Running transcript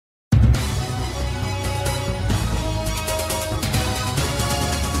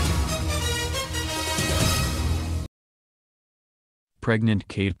Pregnant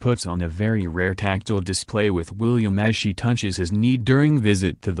Kate puts on a very rare tactile display with William as she touches his knee during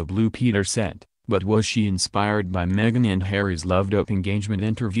visit to the Blue Peter set. But was she inspired by Meghan and Harry's loved-up engagement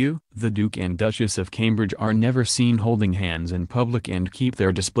interview? The Duke and Duchess of Cambridge are never seen holding hands in public and keep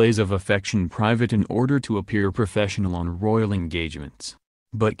their displays of affection private in order to appear professional on royal engagements.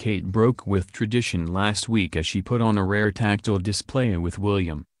 But Kate broke with tradition last week as she put on a rare tactile display with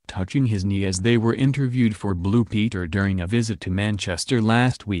William, touching his knee as they were interviewed for Blue Peter during a visit to Manchester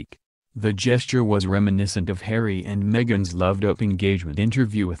last week. The gesture was reminiscent of Harry and Meghan's loved-up engagement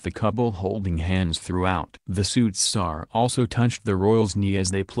interview with the couple holding hands throughout. The Suits star also touched the royals' knee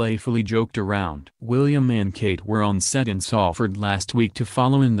as they playfully joked around. William and Kate were on set in Salford last week to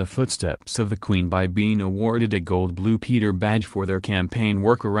follow in the footsteps of the Queen by being awarded a gold Blue Peter badge for their campaign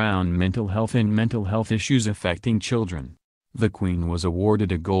work around mental health and mental health issues affecting children. The Queen was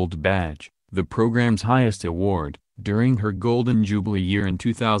awarded a gold badge, the program's highest award, during her Golden Jubilee year in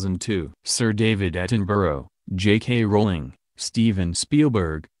 2002. Sir David Attenborough, J.K. Rowling, Steven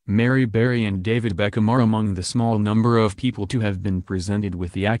Spielberg, Mary Berry and David Beckham are among the small number of people to have been presented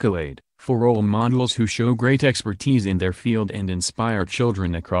with the accolade, for role models who show great expertise in their field and inspire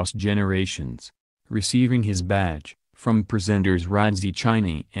children across generations. Receiving his badge, from presenters Radzi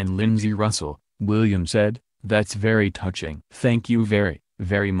Chiney and Lindsay Russell, William said, "That's very touching. Thank you very,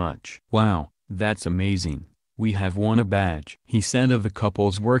 very much. Wow, that's amazing. We have won a badge." He said of the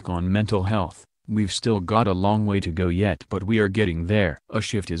couple's work on mental health, "We've still got a long way to go yet, but we are getting there. A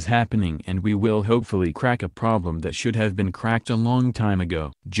shift is happening and we will hopefully crack a problem that should have been cracked a long time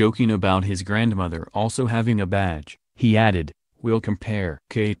ago." Joking about his grandmother also having a badge, he added, "We'll compare."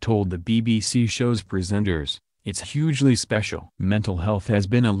 Kate told the BBC show's presenters, "It's hugely special. Mental health has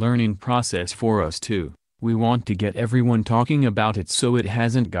been a learning process for us too. We want to get everyone talking about it so it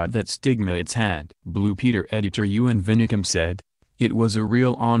hasn't got that stigma it's had." Blue Peter editor Ewan Vinicum said, "It was a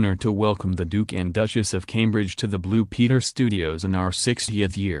real honor to welcome the Duke and Duchess of Cambridge to the Blue Peter studios in our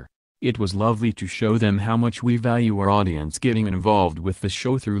 60th year. It was lovely to show them how much we value our audience getting involved with the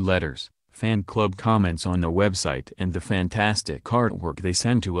show through letters, fan club comments on the website and the fantastic artwork they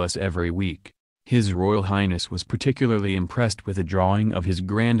send to us every week." His Royal Highness was particularly impressed with a drawing of his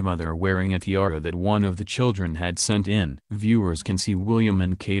grandmother wearing a tiara that one of the children had sent in. Viewers can see William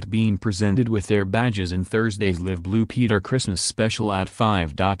and Kate being presented with their badges in Thursday's Live Blue Peter Christmas special at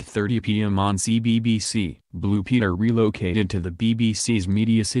 5:30 p.m. on CBBC. Blue Peter relocated to the BBC's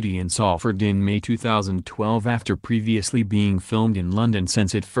Media City in Salford in May 2012 after previously being filmed in London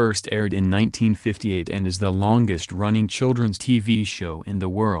since it first aired in 1958 and is the longest-running children's TV show in the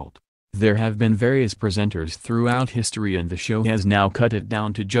world. There have been various presenters throughout history and the show has now cut it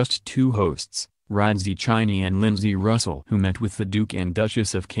down to just two hosts, Radzi Chiney and Lindsay Russell, who met with the Duke and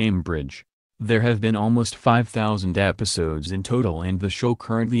Duchess of Cambridge. There have been almost 5,000 episodes in total and the show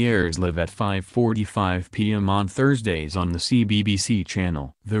currently airs live at 5:45 p.m. on Thursdays on the CBBC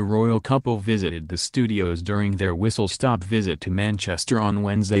channel. The royal couple visited the studios during their whistle-stop visit to Manchester on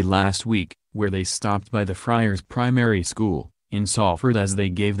Wednesday last week, where they stopped by the Friars Primary School in Salford as they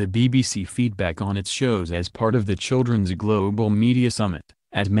gave the BBC feedback on its shows as part of the Children's Global Media Summit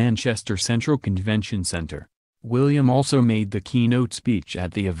at Manchester Central Convention Centre. William also made the keynote speech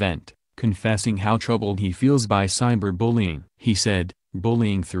at the event, confessing how troubled he feels by cyberbullying. He said,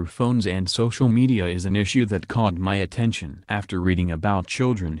 "Bullying through phones and social media is an issue that caught my attention after reading about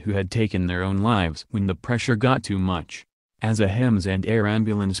children who had taken their own lives when the pressure got too much. As a HEMS and air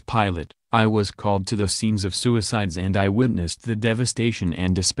ambulance pilot, I was called to the scenes of suicides and I witnessed the devastation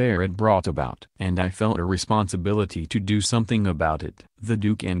and despair it brought about. And I felt a responsibility to do something about it." The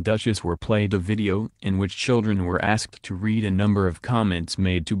Duke and Duchess were played a video in which children were asked to read a number of comments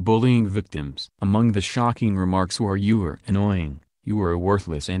made to bullying victims. Among the shocking remarks were "You were annoying, you were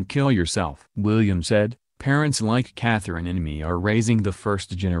worthless and kill yourself." William said, "Parents like Catherine and me are raising the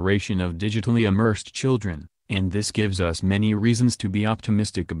first generation of digitally immersed children. And this gives us many reasons to be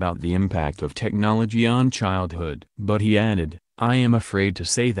optimistic about the impact of technology on childhood." But he added, "I am afraid to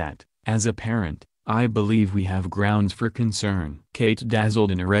say that, as a parent, I believe we have grounds for concern." Kate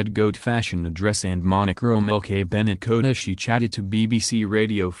dazzled in a red goat fashion dress and monochrome LK Bennett coat as she chatted to BBC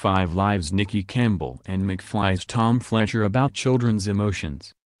Radio 5 Live's Nikki Campbell and McFly's Tom Fletcher about children's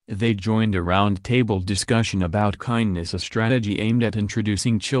emotions. They joined a round-table discussion about kindness, a strategy aimed at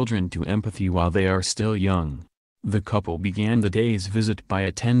introducing children to empathy while they are still young. The couple began the day's visit by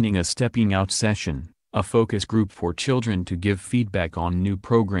attending a Stepping Out session, a focus group for children to give feedback on new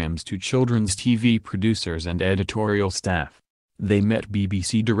programs to children's TV producers and editorial staff. They met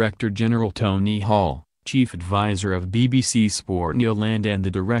BBC Director General Tony Hall, Chief Advisor of BBC Sport Neil Land and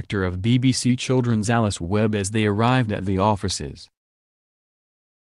the Director of BBC Children's Alice Webb as they arrived at the offices.